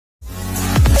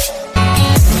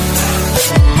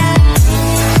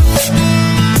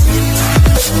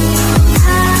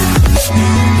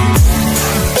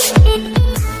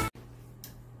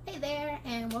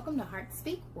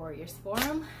Warriors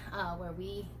Forum, where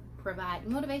we provide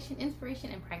motivation,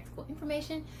 inspiration, and practical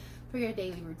information for your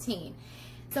daily routine.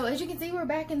 So as you can see, we're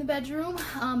back in the bedroom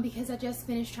because I just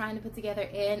finished trying to put together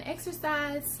an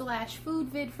exercise / food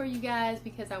vid for you guys,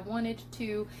 because I wanted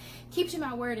to keep to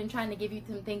my word and trying to give you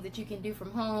some things that you can do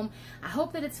from home. I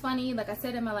hope that it's funny. Like I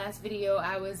said in my last video,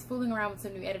 I was fooling around with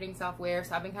some new editing software,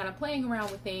 so I've been kind of playing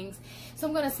around with things. So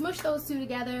I'm going to smush those two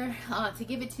together to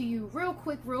give it to you real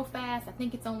quick, real fast. I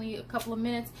think it's only a couple of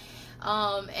minutes.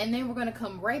 And then we're going to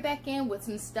come right back in with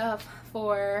some stuff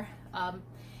for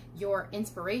your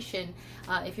inspiration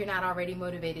if you're not already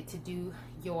motivated to do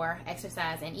your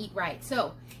exercise and eat right.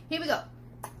 So here we go.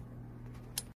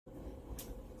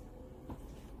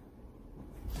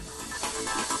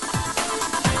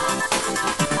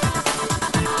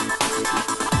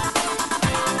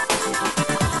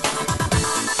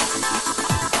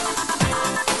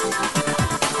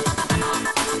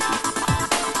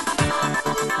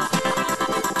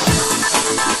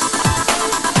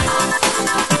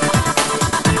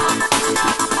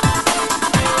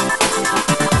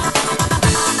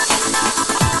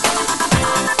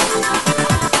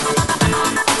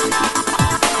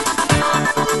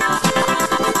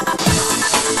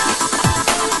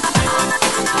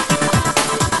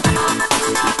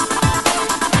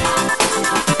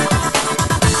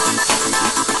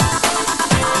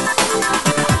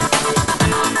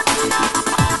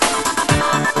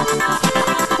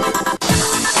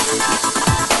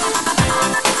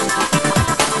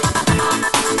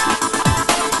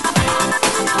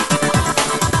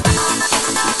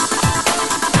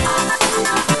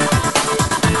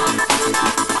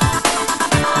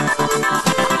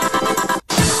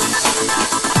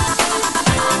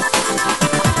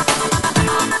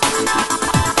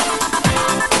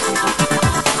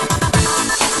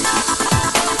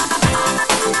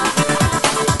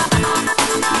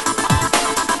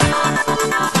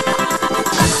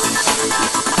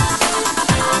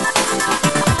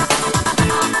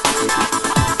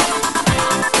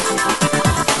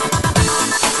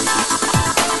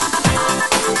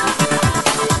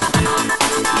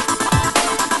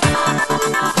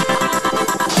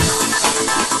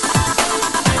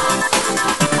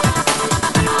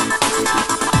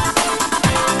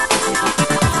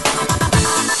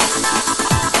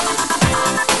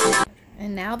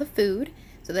 Now the food.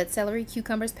 So that's celery,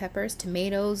 cucumbers, peppers,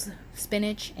 tomatoes,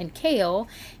 spinach, and kale.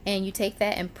 And you take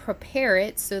that and prepare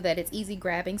it so that it's easy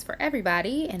grabbings for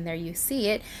everybody. And there you see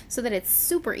it, so that it's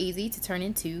super easy to turn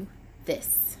into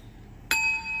this.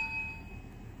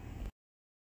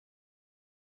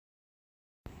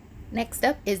 Next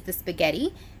up is the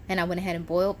spaghetti. And I went ahead and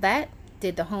boiled that.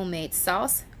 Did the homemade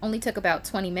sauce. Only took about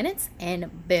 20 minutes.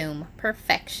 And boom,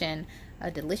 perfection.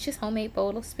 A delicious homemade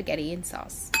bowl of spaghetti and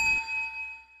sauce.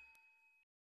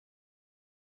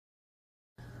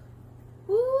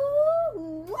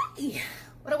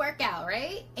 What a workout,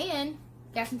 right? And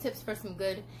got some tips for some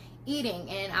good eating,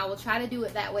 and I will try to do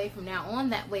it that way from now on.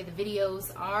 That way the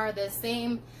videos are the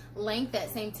same length,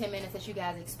 that same 10 minutes that you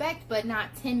guys expect, but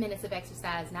not 10 minutes of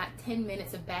exercise, not 10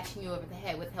 minutes of bashing you over the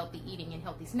head with healthy eating and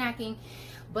healthy snacking,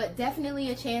 but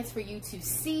definitely a chance for you to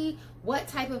see what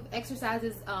type of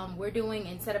exercises we're doing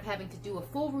instead of having to do a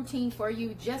full routine for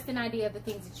you. Just an idea of the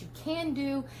things that you can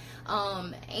do,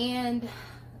 and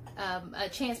a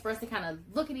chance for us to kind of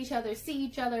look at each other, see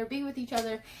each other, be with each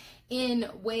other in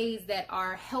ways that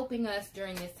are helping us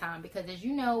during this time. Because as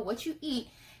you know, what you eat,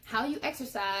 how you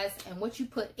exercise, and what you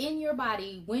put in your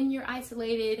body when you're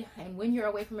isolated and when you're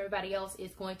away from everybody else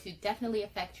is going to definitely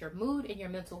affect your mood and your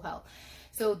mental health.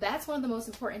 So that's one of the most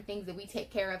important things that we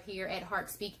take care of here at Heart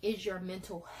Speak, is your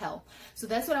mental health. So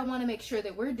that's what I want to make sure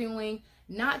that we're doing,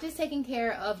 not just taking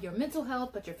care of your mental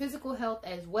health, but your physical health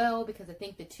as well, because I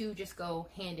think the two just go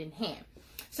hand in hand.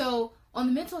 So on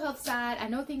the mental health side, I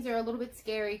know things are a little bit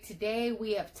scary. Today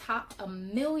we have topped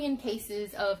 1 million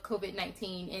cases of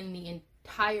COVID-19 in the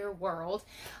entire world.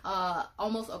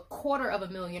 Almost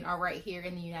 250,000 are right here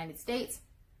in the United States.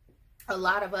 A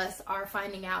lot of us are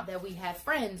finding out that we have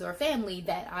friends or family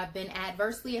that have been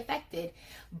adversely affected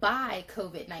by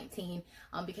COVID-19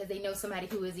 because they know somebody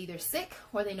who is either sick,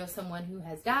 or they know someone who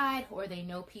has died, or they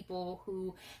know people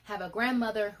who have a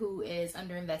grandmother who is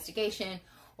under investigation,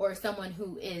 or someone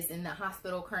who is in the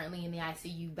hospital currently in the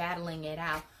ICU battling it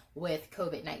out with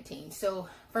COVID-19. So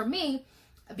for me,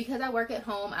 because I work at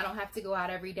home, I don't have to go out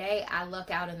every day. I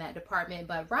luck out in that department,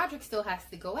 but Roderick still has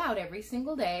to go out every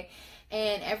single day.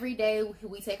 And every day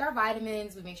we take our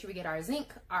vitamins, we make sure we get our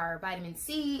zinc, our vitamin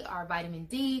C, our vitamin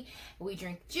D, we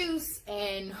drink juice,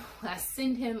 and I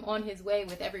send him on his way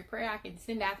with every prayer I can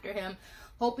send after him.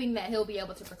 hoping that he'll be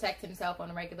able to protect himself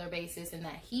on a regular basis and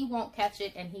that he won't catch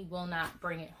it and he will not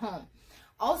bring it home.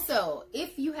 Also,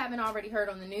 if you haven't already heard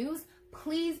on the news,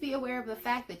 please be aware of the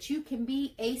fact that you can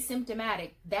be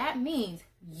asymptomatic. That means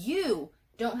you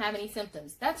don't have any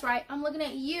symptoms. That's right. I'm looking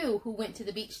at you who went to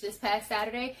the beach this past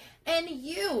Saturday, and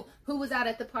you who was out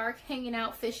at the park hanging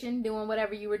out, fishing, doing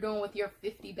whatever you were doing with your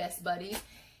 50 best buddies.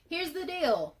 Here's the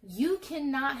deal. You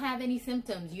cannot have any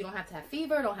symptoms. You don't have to have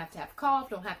fever, don't have to have cough,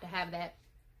 don't have to have that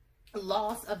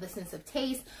loss of the sense of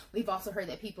taste. We've also heard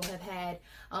that people have had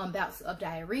bouts of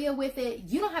diarrhea with it.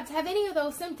 You don't have to have any of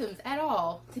those symptoms at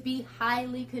all to be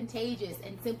highly contagious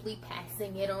and simply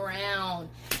passing it around.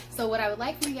 So what I would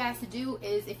like for you guys to do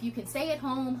is, if you can stay at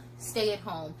home, stay at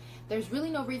home. There's really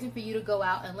no reason for you to go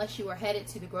out unless you are headed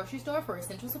to the grocery store for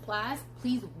essential supplies.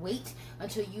 Please wait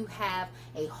until you have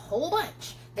a whole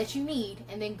bunch that you need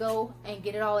and then go and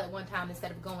get it all at one time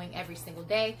instead of going every single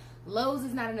day. Lowe's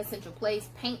is not an essential place.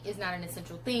 Paint is not an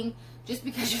essential thing. Just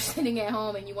because you're sitting at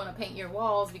home and you want to paint your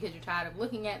walls because you're tired of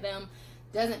looking at them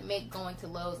doesn't make going to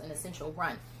Lowe's an essential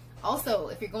run. Also,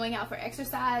 if you're going out for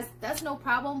exercise, that's no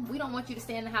problem. We don't want you to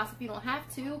stay in the house if you don't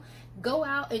have to. Go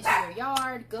out into your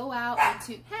yard. Go out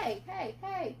into, hey,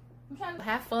 I'm trying to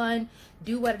have fun.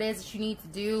 Do what it is that you need to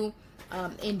do.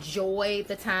 Enjoy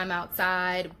the time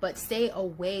outside, but stay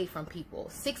away from people.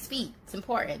 6 feet, it's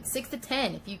important. 6 to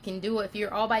 10, if you can do it. If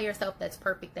you're all by yourself, that's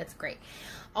perfect. That's great.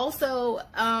 Also,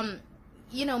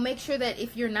 you know, make sure that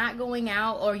if you're not going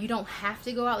out, or you don't have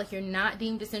to go out, like you're not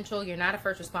deemed essential, you're not a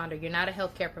first responder, you're not a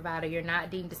healthcare provider, you're not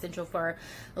deemed essential for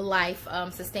life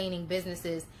sustaining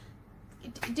businesses,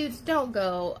 dudes, don't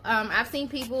go. I've seen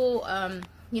people,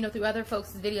 you know, through other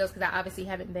folks' videos, because I obviously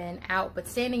haven't been out, but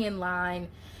standing in line,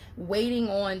 waiting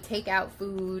on takeout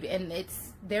food, and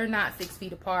they're not 6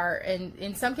 feet apart, and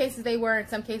in some cases they were, in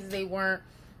some cases they weren't.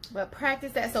 But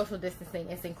practice that social distancing.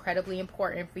 It's incredibly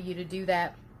important for you to do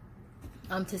that.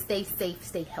 To stay safe,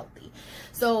 stay healthy.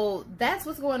 So that's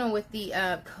what's going on with the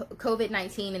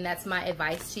COVID-19, and that's my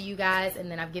advice to you guys. And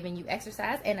then I've given you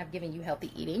exercise and I've given you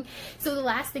healthy eating. So the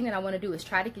last thing that I want to do is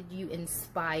try to get you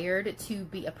inspired to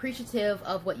be appreciative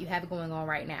of what you have going on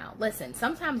right now. Listen,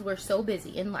 sometimes we're so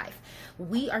busy in life.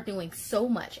 We are doing so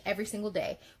much every single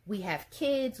day. We have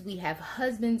kids, we have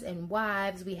husbands and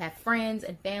wives, we have friends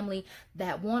and family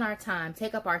that want our time,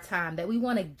 take up our time, that we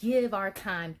want to give our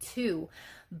time to.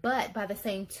 But by the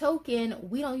same token,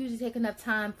 we don't usually take enough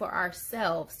time for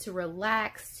ourselves to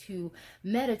relax, to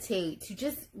meditate, to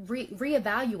just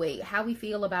reevaluate how we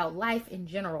feel about life in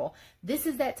general. This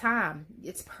is that time.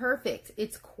 It's perfect.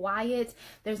 It's quiet.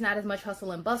 There's not as much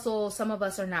hustle and bustle. Some of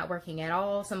us are not working at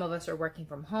all. Some of us are working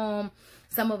from home.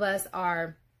 Some of us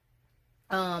are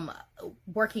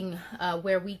working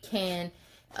where we can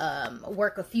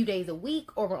work a few days a week,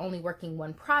 or we're only working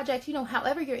one project. You know,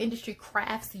 however your industry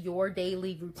crafts your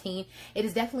daily routine, it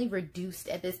is definitely reduced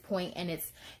at this point, and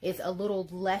it's a little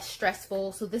less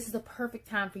stressful. So this is a perfect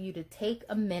time for you to take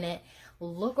a minute,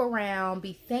 look around,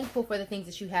 be thankful for the things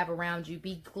that you have around you,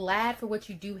 be glad for what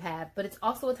you do have, but it's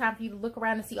also a time for you to look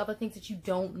around and see all the things that you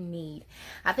don't need.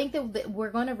 I think that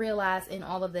we're going to realize in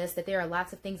all of this that there are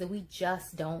lots of things that we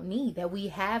just don't need, that we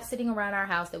have sitting around our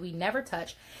house that we never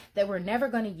touch, that we're never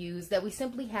going to use, that we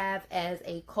simply have as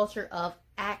a culture of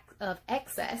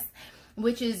excess,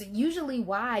 which is usually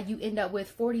why you end up with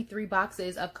 43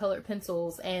 boxes of colored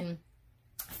pencils and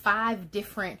 5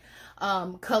 different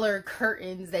color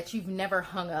curtains that you've never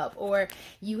hung up, or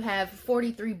you have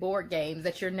 43 board games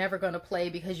that you're never going to play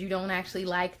because you don't actually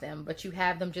like them, but you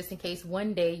have them just in case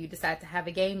one day you decide to have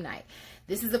a game night.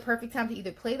 This is the perfect time to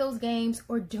either play those games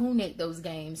or donate those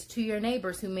games to your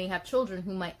neighbors who may have children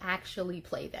who might actually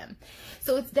play them.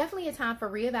 So it's definitely a time for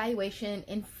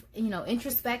reevaluation,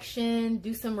 introspection,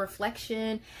 do some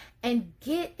reflection, and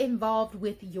get involved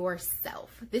with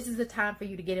yourself. This is the time for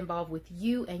you to get involved with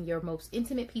you and your most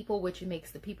intimate people, which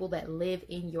makes the people that live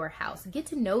in your house. Get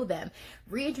to know them,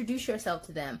 reintroduce yourself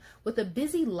to them. With a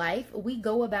busy life, we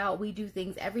do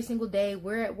things every single day.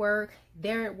 We're at work,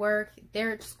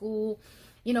 they're at school,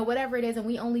 you know, whatever it is, and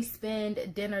we only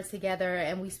spend dinner together,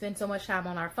 and we spend so much time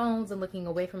on our phones and looking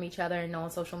away from each other and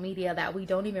on social media that we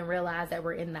don't even realize that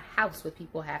we're in the house with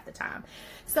people half the time.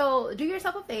 So do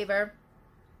yourself a favor.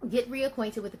 Get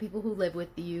reacquainted with the people who live with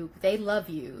you. They love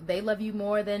you. They love you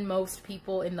more than most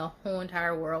people in the whole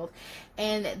entire world,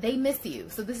 and they miss you.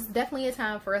 So this is definitely a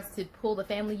time for us to pull the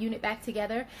family unit back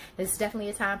together. It's definitely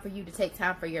a time for you to take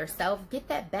time for yourself. Get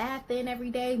that bath in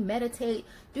every day, meditate,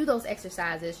 do those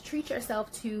exercises, treat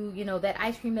yourself to, you know, that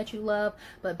ice cream that you love,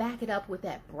 but back it up with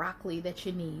that broccoli that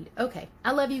you need. Okay,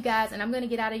 I love you guys, and I'm going to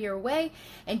get out of your way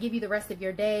and give you the rest of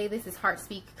your day. This is Heart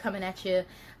Speak coming at you,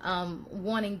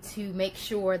 wanting to make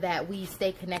sure that we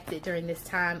stay connected during this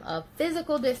time of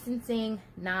physical distancing,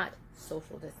 not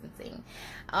social distancing.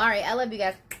 All right, I love you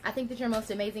guys. I think that you're most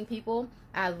amazing people.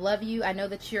 I love you. I know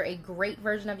that you're a great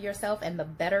version of yourself, and the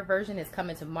better version is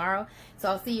coming tomorrow. So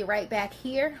I'll see you right back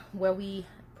here where we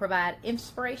provide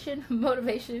inspiration,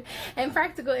 motivation, and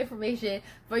practical information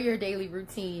for your daily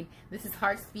routine. This is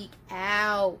Heart Speak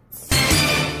out.